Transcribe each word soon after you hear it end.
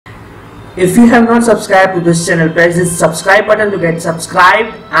If you have not subscribed to this channel, press this subscribe button to get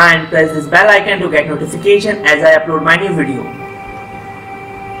subscribed and press this bell icon to get notification as I upload my new video.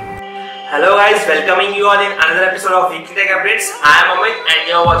 Hello guys, welcoming you all in another episode of Weekly Tech Updates. I am Amit and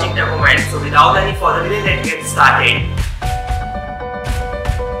you are watching Techomed. So without any further delay, let's get started.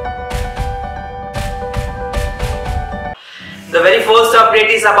 The very first update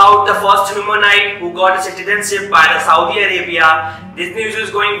is about the first humanoid who got a citizenship by the Saudi Arabia. This news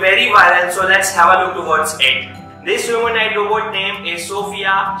is going very viral, so let's have a look towards it. This humanoid robot name is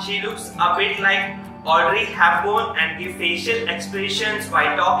Sophia. She looks a bit like Audrey Hepburn and gives facial expressions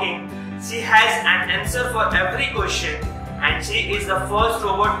while talking. She has an answer for every question and she is the first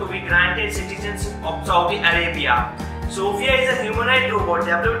robot to be granted citizenship of Saudi Arabia. Sophia is a humanoid robot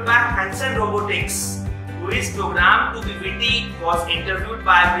developed by Hanson Robotics, who is programmed to be witty, was interviewed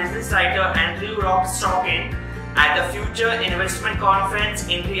by business writer Andrew Rockstockin at the Future Investment Conference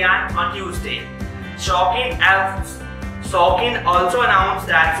in Riyadh on Tuesday. Stockin also announced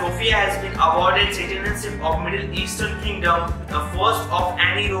that Sophia has been awarded citizenship of Middle Eastern Kingdom, the first of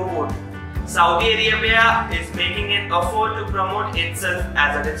any robot. Saudi Arabia is making an effort to promote itself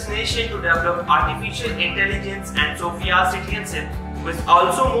as a destination to develop artificial intelligence, and Sophia's citizenship was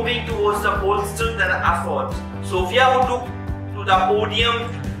also moving towards the bolster their efforts. Sophia, who took to the podium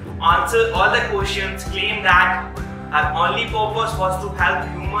to answer all the questions, claimed that her only purpose was to help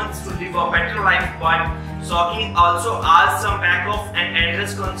humans to live a better life, but Stockin also asked some backoff and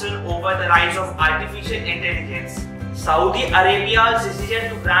addressed concern over the rise of artificial intelligence. Saudi Arabia's decision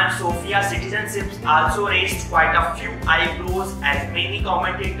to grant Sophia citizenship also raised quite a few eyebrows, as many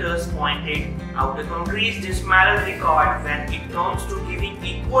commentators pointed out the country's dismal record when it comes to giving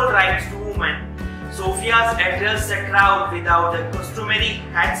equal rights to women. Sophia's addressed the crowd without the customary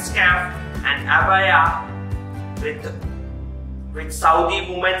headscarf and abaya which Saudi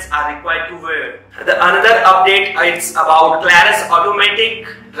women are required to wear. Another update is about Klarus automatic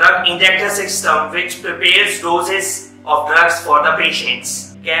drug injector system, which prepares doses of drugs for the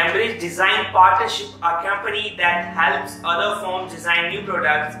patients. Cambridge Design Partnership, a company that helps other firms design new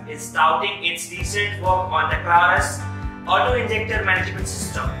products, is touting its recent work on the Klarus Auto-Injector management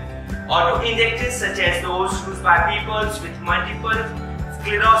system. Auto-injectors such as those used by people with multiple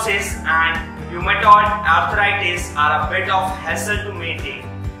sclerosis and rheumatoid arthritis are a bit of hassle to maintain.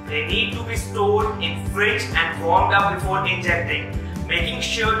 They need to be stored in fridge and warmed up before injecting, making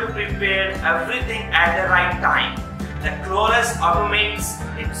sure to prepare everything at the right time. The Klarus automates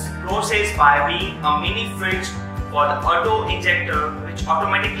its process by being a mini fridge for the auto-injector, which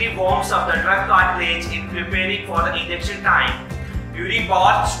automatically warms up the drug cartridge in preparing for the injection time. Yuri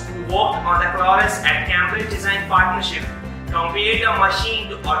Bosch, who worked on the Klarus at Cambridge Design Partnership, compared the machine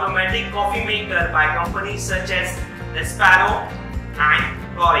to automatic coffee maker by companies such as Nespresso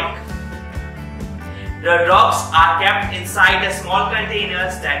and Coric. The drugs are kept inside the small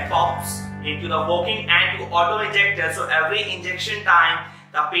containers that pops into the working and to auto-injector, so every injection time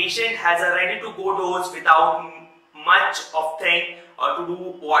the patient has a ready-to-go dose without much of thing or to do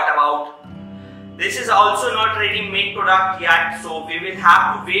what about. This is also not ready-made product yet, so we will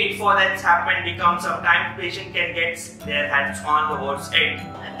have to wait for that to happen, become some time the patient can get their hands on towards it.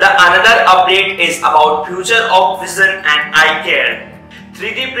 Another update is about future of vision and eye care.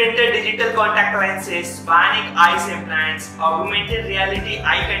 3D printed digital contact lenses, bionic eyes implants, augmented reality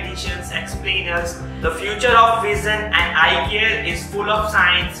eye conditions explainers. The future of vision and eye care is full of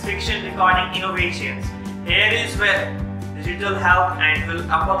science fiction recording innovations. Here is where digital health and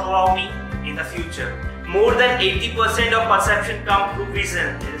will ophthalmology in the future. More than 80% of perception come through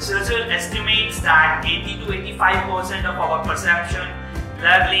vision. Researchers estimates that 80 to 85% of our perception,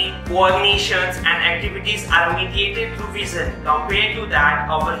 learning, coordinations and activities are mediated through vision. Compared to that,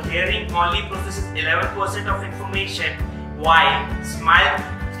 our hearing only processes 11% of information, while smell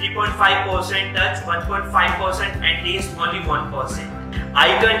 3.5%, touch 1.5% and taste only 1%.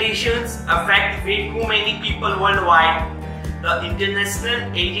 Eye conditions affect way too many people worldwide. The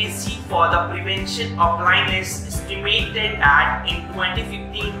International Agency for the Prevention of Blindness estimated that in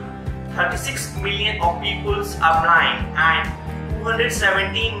 2015, 36 million of people are blind and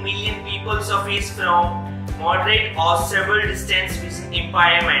 217 million people suffer from moderate or severe distance vision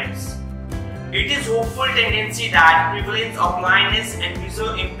impairments. It is hopeful tendency that prevalence of blindness and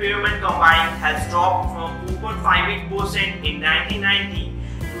visual impairment combined has dropped from 2.58% in 1990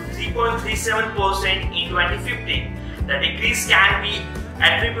 to 3.37% in 2015. The decrease can be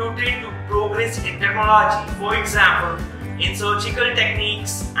attributed to progress in technology, for example, in surgical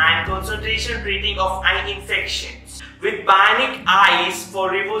techniques and concentration rating of eye infections. With bionic eyes for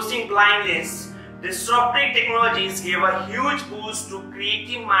reversing blindness, disruptive technologies gave a huge boost to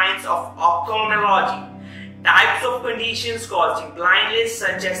creative minds of ophthalmology. Types of conditions causing blindness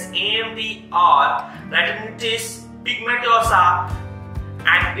such as AMD or retinitis pigmentosa,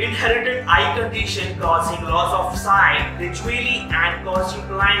 an inherited eye condition causing loss of sight gradually and causing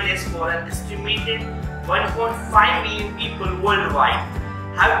blindness for an estimated 1.5 million people worldwide,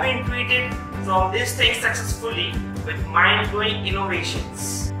 have been treated from this thing successfully with mind-blowing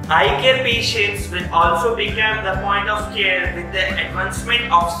innovations. Eye care patients will also become the point of care with the advancement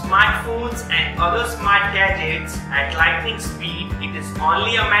of smartphones and other smart gadgets at lightning speed. It is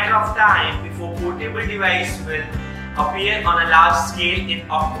only a matter of time before portable device will appear on a large scale in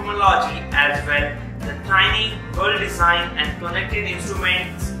ophthalmology as well. The tiny, well-designed and connected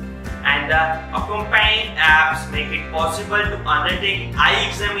instruments and the accompanying apps make it possible to undertake eye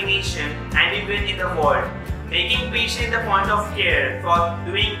examination anywhere in the world. Making patient the point of care. For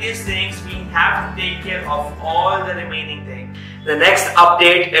doing these things, we have to take care of all the remaining things. The next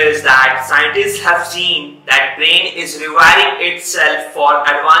update is that scientists have seen that brain is rewiring itself for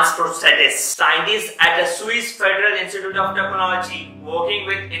advanced prostheses. Scientists at the Swiss Federal Institute of Technology, working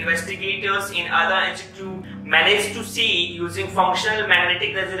with investigators in other institutes, managed to see using functional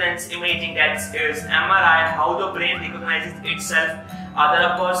magnetic resonance imaging, that is MRI, how the brain recognizes itself other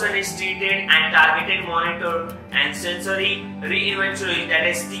a person is treated and targeted monitored, and sensory reinventory, that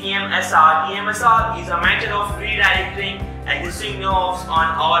is TMSR. TMSR is a method of redirecting existing nerves on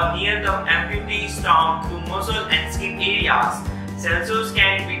or near the amputee's down to muscle and skin areas. Sensors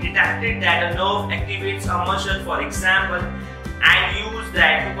can be detected that a nerve activates a muscle, for example, and use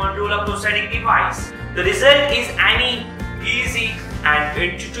that to control a prosthetic device. The result is any easy and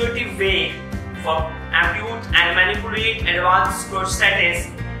intuitive way for ampute and manipulate advanced prostheses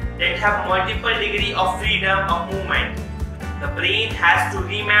that have multiple degrees of freedom of movement. The brain has to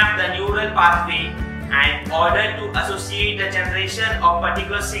remap the neural pathway in order to associate the generation of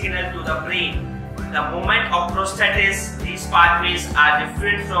particular signal to the brain. The movement of prostheses, these pathways are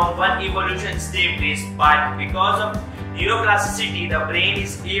different from one evolution stage, but because of neuroplasticity, the brain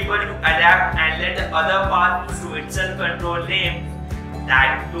is able to adapt and let the other paths to itself control them.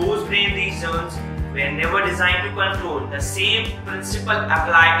 That those brain regions were never designed to control. The same principle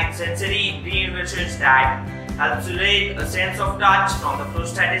applied in sensory reinventions that helps relate a sense of touch from the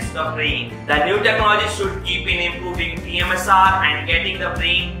prosthesis to the brain. The new technology should keep in improving TMSR and getting the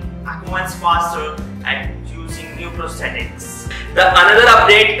brain acquainted faster at using new prosthetics. The another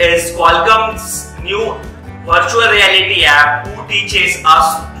update is Qualcomm's new virtual reality app who teaches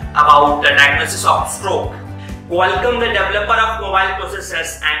us about the diagnosis of stroke. Qualcomm, the developer of mobile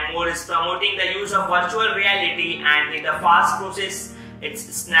processors and more, is promoting the use of virtual reality and in the fast process its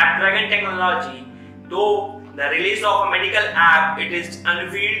Snapdragon technology. Though the release of a medical app, it is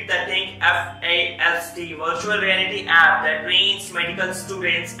unveiled the Think FAST virtual reality app that trains medical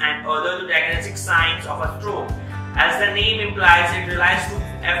students and others to diagnostic signs of a stroke. As the name implies, it relies to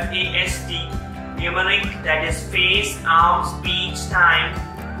FAST numeric, that is face, arm, speech, time.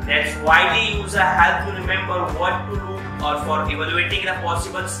 That's widely used to help to remember what to do or for evaluating the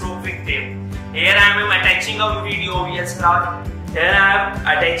possible stroke victim. Here I am attaching a video. Yes, here I am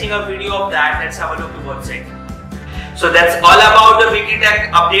attaching a video of that. Let's have a look towards it. So that's all about the weekly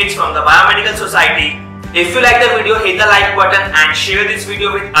tech updates from the Biomedical Society. If you like the video, hit the like button and share this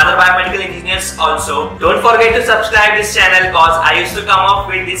video with other biomedical engineers also. Don't forget to subscribe this channel because I used to come up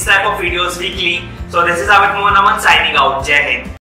with this type of videos weekly. So this is Amit Mohan Aman signing out. Jai Hind.